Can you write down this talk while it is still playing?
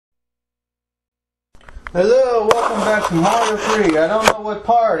Hello, welcome back to Mario 3. I don't know what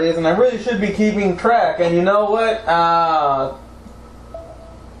part it is, and I really should be keeping track. And you know what?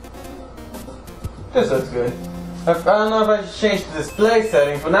 This looks good. I don't know if I should change the display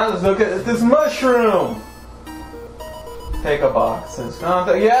settings, but now let's look at this mushroom. Take a box.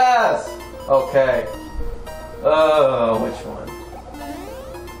 Yes! Okay. Which one?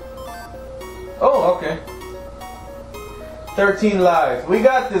 Oh, okay. 13 lives. We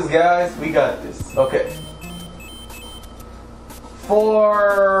got this, guys. We got this. Okay.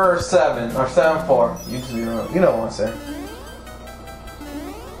 4-7 or 7-4. You know what I'm saying.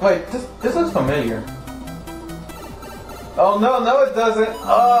 Wait, this looks familiar. Oh no, it doesn't.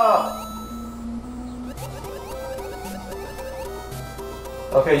 Oh.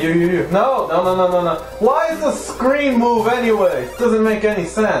 Okay, you. No. Why does the screen move anyway? It doesn't make any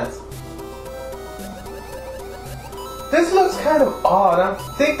sense. This looks kind of odd. I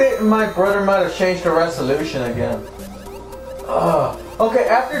think that my brother might have changed the resolution again. Okay,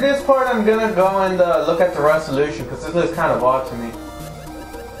 after this part I'm gonna go and look at the resolution because this looks kind of odd to me.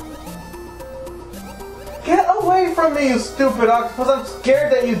 Get away from me, you stupid octopus! I'm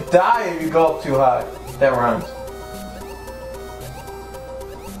scared that you die if you go up too high. That rhymes.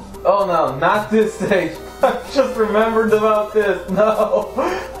 Oh no, not this stage. I just remembered about this. No.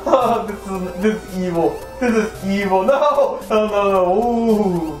 Oh, this is evil. This is evil. No. No.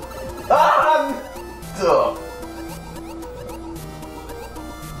 Ooh. Ah. Duh.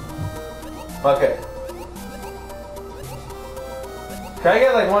 Okay. Can I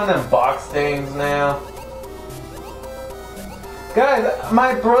get like one of them box things now? Guys,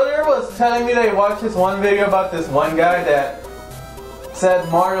 my brother was telling me that he watched this one video about this one guy that said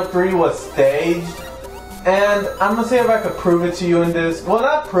Mario 3 was staged. And I'm gonna see if I could prove it to you in this. Well,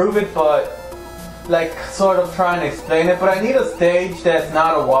 not prove it, but like sort of try and explain it. But I need a stage that's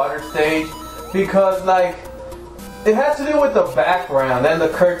not a water stage because like it has to do with the background and the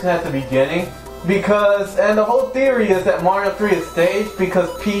curtain at the beginning. Because, and the whole theory is that Mario 3 is staged because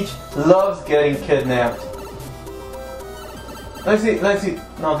Peach loves getting kidnapped. Let's see.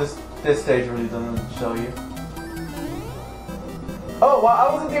 No, this stage really doesn't show you. Oh, wow,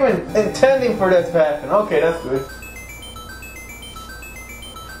 I wasn't even intending for this to happen. Okay, that's good.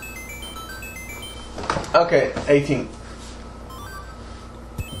 Okay, 18.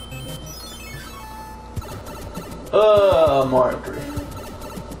 Mario 3.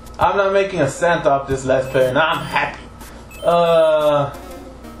 I'm not making a cent off this Let's Play, and I'm happy. I'll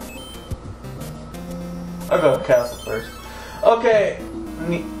go to castle first. Okay.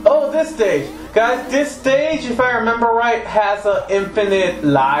 Oh, this stage. Guys, this stage, if I remember right, has an infinite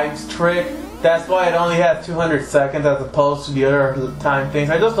lives trick. That's why it only has 200 seconds as opposed to the other time things.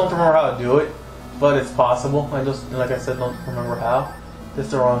 I just don't remember how to do it, but it's possible. I just, like I said, don't remember how. This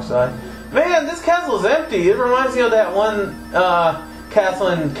is the wrong side. Man, this castle is empty. It reminds me of that one castle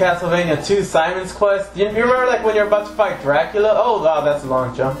in Castlevania 2, Simon's Quest. You remember like when you're about to fight Dracula? Oh wow, that's a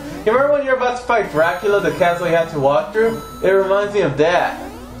long jump. You remember when you're about to fight Dracula, the castle you had to walk through? It reminds me of that.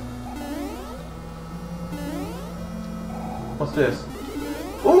 What's this?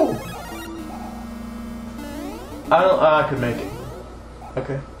 Ooh! I could make it.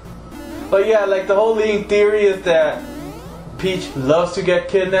 Okay. But yeah, like the whole leading theory is that Peach loves to get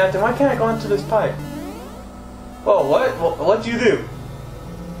kidnapped, and why can't I go into this pipe? Oh, what? What'd you do?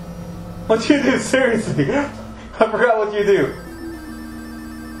 What'd you do? Seriously? I forgot what you do.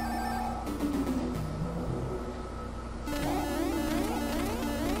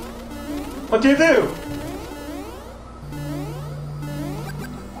 What'd you do?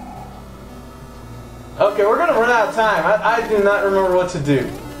 Okay, we're gonna run out of time. I do not remember what to do.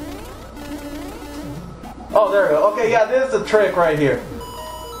 Oh, there we go. Okay, yeah, this is the trick right here.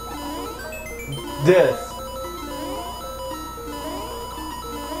 This.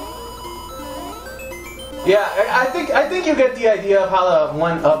 Yeah, I think you get the idea of how the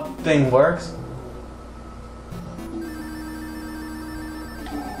one-up thing works.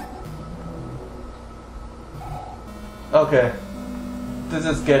 Okay. This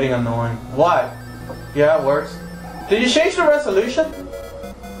is getting annoying. Why? Yeah, it works. Did you change the resolution?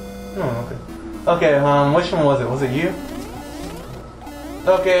 Oh, okay. Okay, which one was it? Was it you?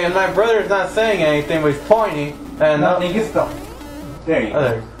 Okay, and my brother's not saying anything, but he's pointing, and... No, you stop. There you go. Oh,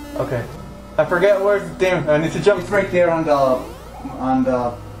 there you go. Okay. I forget where's the damn... I need to jump. It's right there on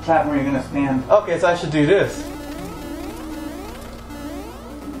the platform you're gonna stand. Okay, so I should do this.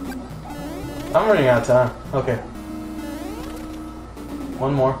 I'm running out of time. Okay.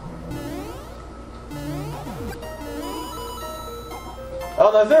 One more.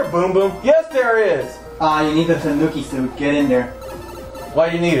 Oh, is there a boom boom? Yes, there is! You need the Tanuki suit. Get in there. Why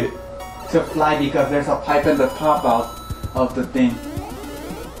do you need it? to fly because there's a pipe in the top out of the thing.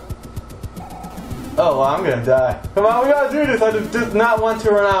 Oh, well, I'm gonna die. Come on, we gotta do this. I do not want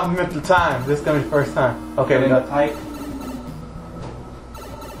to run out of the time. This is gonna be the first time. Okay, Get we in the got. pipe.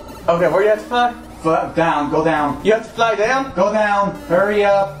 Okay, where do you have to fly? Down, go down. You have to fly down? Go down, hurry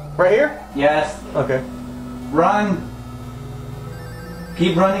up. Right here? Yes, Okay. run.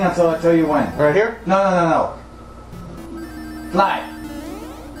 Keep running until I tell you when. Right here? No. Fly.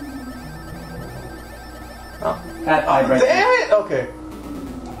 Oh. That pipe right there. Damn it! Okay.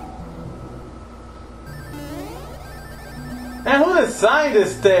 And who designed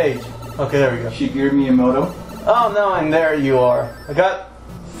this stage? Okay, there we go. Shigeru Miyamoto. Oh no, and there you are. I got.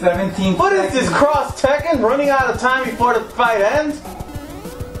 17 What is seconds. this, Cross Tekken? Running out of time before the fight ends?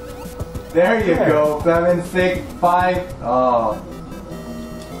 There you There. go. 7, 6, 5. Oh.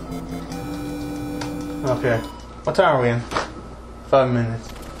 Okay. What time are we in? 5 minutes.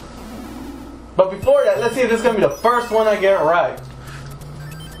 But before that, let's see if this is gonna be the first one I get right.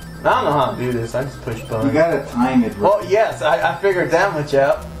 I don't know how to do this. I just push You buttons. gotta time it. Well, yes, I figured that much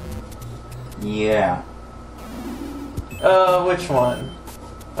out. Yeah. Which one?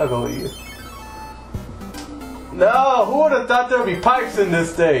 I'll go with you. No, who would have thought there would be pipes in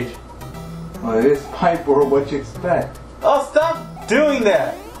this stage? Well, it is pipe or what you expect. Oh, stop doing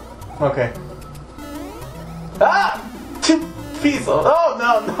that. Okay. Ah! 2 pieces. Oh,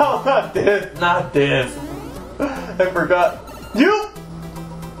 no, not this. Not this. I forgot. You!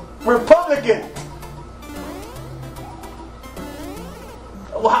 Republican!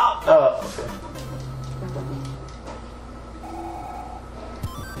 Wow. Oh, okay.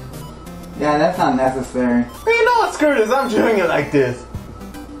 Yeah, that's not necessary. You know what? Screw this. I'm doing it like this.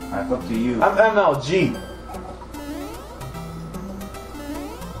 That's up to you. I'm MLG.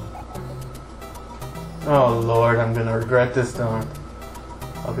 Oh Lord, I'm gonna regret this time.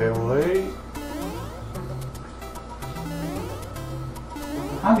 Okay, wait.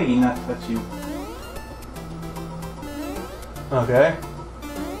 How did he not touch you? Okay.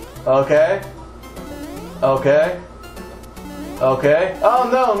 Okay. Okay. Okay. Oh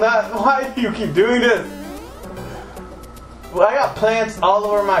no, not. Why do you keep doing this? Well, I got plants all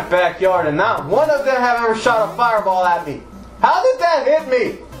over my backyard and not one of them have ever shot a fireball at me. How did that hit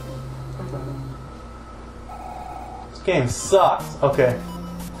me? This game sucks. Okay.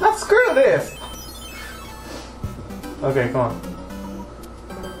 Now screw this. Okay, come on.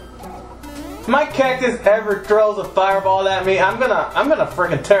 If my cactus ever throws a fireball at me, I'm gonna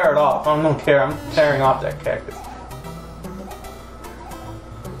freaking tear it off. I don't care. I'm tearing off that cactus.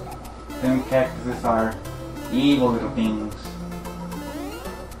 Them cactuses are evil little things.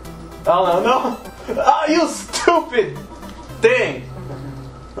 Oh no, no! Oh, you stupid thing!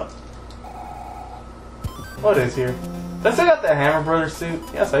 What is here? Does I got the Hammer Brothers suit?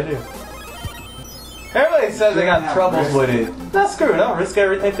 Yes, I do. Everybody says they got troubles with it. No, screw it. I'll risk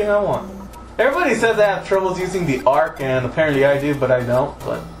anything I want. Everybody says they have troubles using the arc, and apparently I do, but I don't.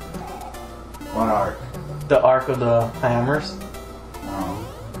 But What arc? the arc of the hammers. Oh.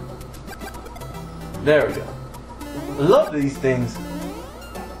 There we go. I love these things.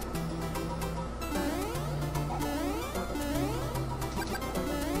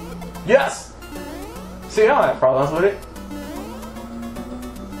 Yes! See, I don't have problems with it.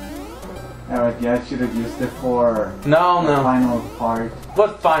 Alright, yeah, I should have used it for No, the no. final part.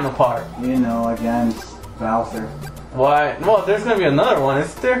 What final part? You know, against Bowser. Why? Well, there's gonna be another one,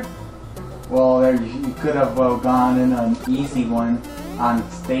 isn't there? Well, there you could have gone in an easy one on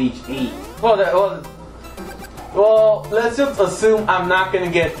stage 8. Well, let's just assume I'm not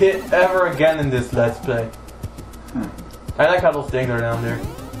gonna get hit ever again in this Let's Play. I like how those things are down there.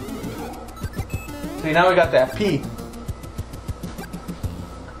 See, now we got that P.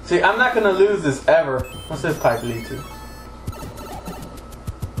 See, I'm not gonna lose this ever. What's this pipe lead to?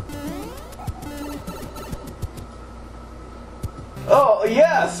 Oh,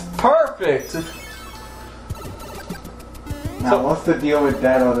 yes! Perfect! Now, So- what's the deal with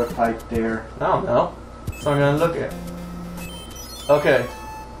that other pipe there? I don't know. So I'm gonna look at. Okay.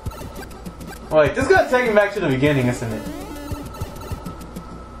 Wait, this is gonna take me back to the beginning, isn't it?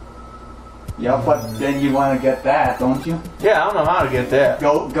 Yeah, but then you want to get that, don't you? Yeah, I don't know how to get that.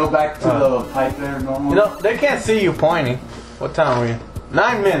 Go back to the pipe there normally. You know, they can't see you pointing. What time are we in?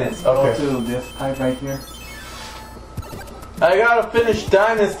 9 minutes. Go Okay. to this pipe right here. I gotta finish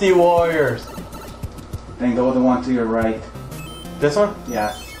Dynasty Warriors. Then go the one to your right. This one?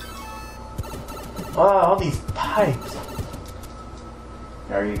 Yes. Wow, all these pipes.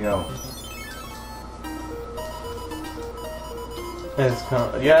 There you go.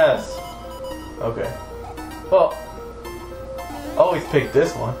 Yes. Okay. Well, always pick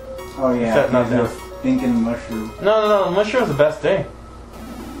this one. Oh yeah, Except not because that. you're thinking mushroom. No, mushroom's the best thing.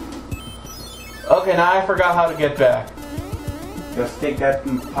 Okay, now I forgot how to get back. Just take that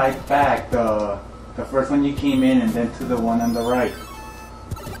pipe back, the first one you came in, and then to the one on the right.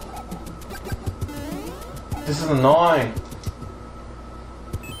 This is annoying.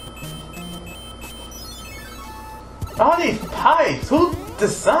 All these pipes, who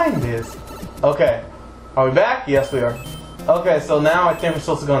designed this? Okay, are we back? Yes, we are. Okay, so now I think we're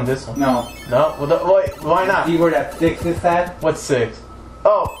supposed to go on this one. No. No? Wait, why not? See where that 6 is at? What's 6?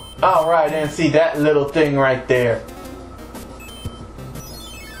 Oh, right, and see that little thing right there.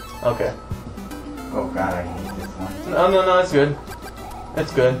 Okay. Oh god, I hate this one. No, it's good.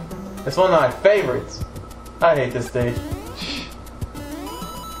 It's good. It's one of my favorites. I hate this stage.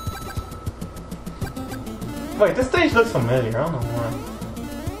 Wait, this stage looks familiar. I don't know why.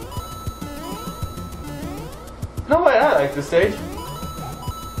 No way, I like this stage.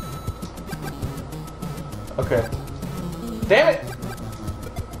 Okay. Damn it!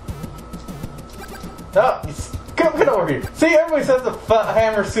 Oh, get over here. See, everybody says the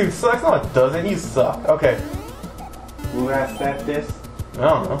hammer suit sucks. No, it doesn't. You suck. Okay. Who has said this? I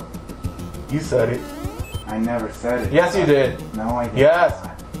don't know. You said it. I never said it. Yes, you did. No, I didn't. Yes.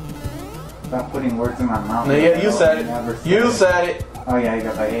 Stop putting words in my mouth. No, yeah, you said Never it. You said it. Oh yeah,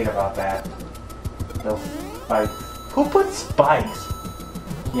 because I hate about that. Those spikes. Who put spikes?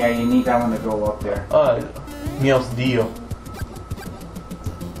 Yeah, you need that one to go up there. Dios Dio.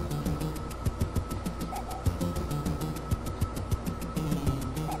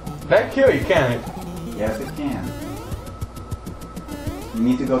 That kill you, can it? Yes, it can. You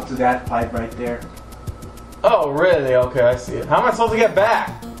need to go to that pipe right there. Oh, really? Okay, I see it. How am I supposed to get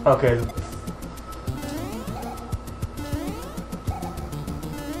back? Okay.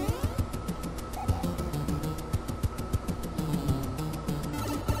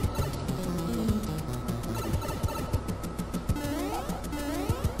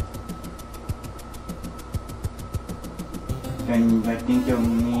 Then I think you'll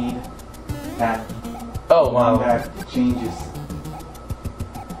need that Oh, one wow. that changes.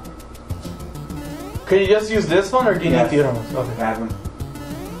 Can you just use this one, or do you Yes. need the other ones? Okay. That one.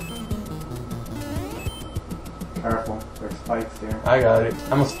 Careful, there's spikes there. I got it.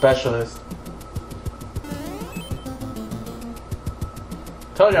 I'm a specialist.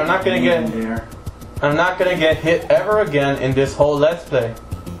 Told you, I'm not there. gonna get hit ever again in this whole Let's Play.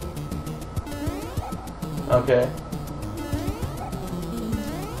 Okay.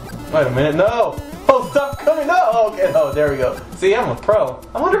 Wait a minute, no! Oh, stop coming! No! Okay, oh, there we go. See, I'm a pro.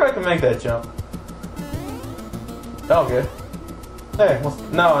 I wonder if I can make that jump. Oh, good. Hey,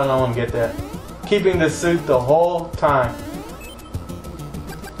 no, I don't want to get that. Keeping the suit the whole time.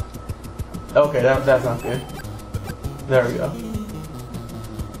 Okay, that's not good. There we go.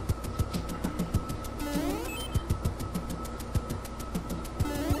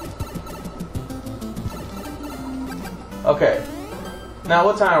 Okay. Now,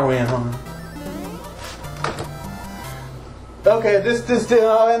 what time are we in, homie? Okay,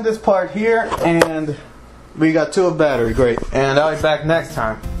 I'll end this part here, and we got 2 of battery. Great. And I'll be back next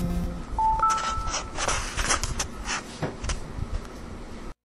time.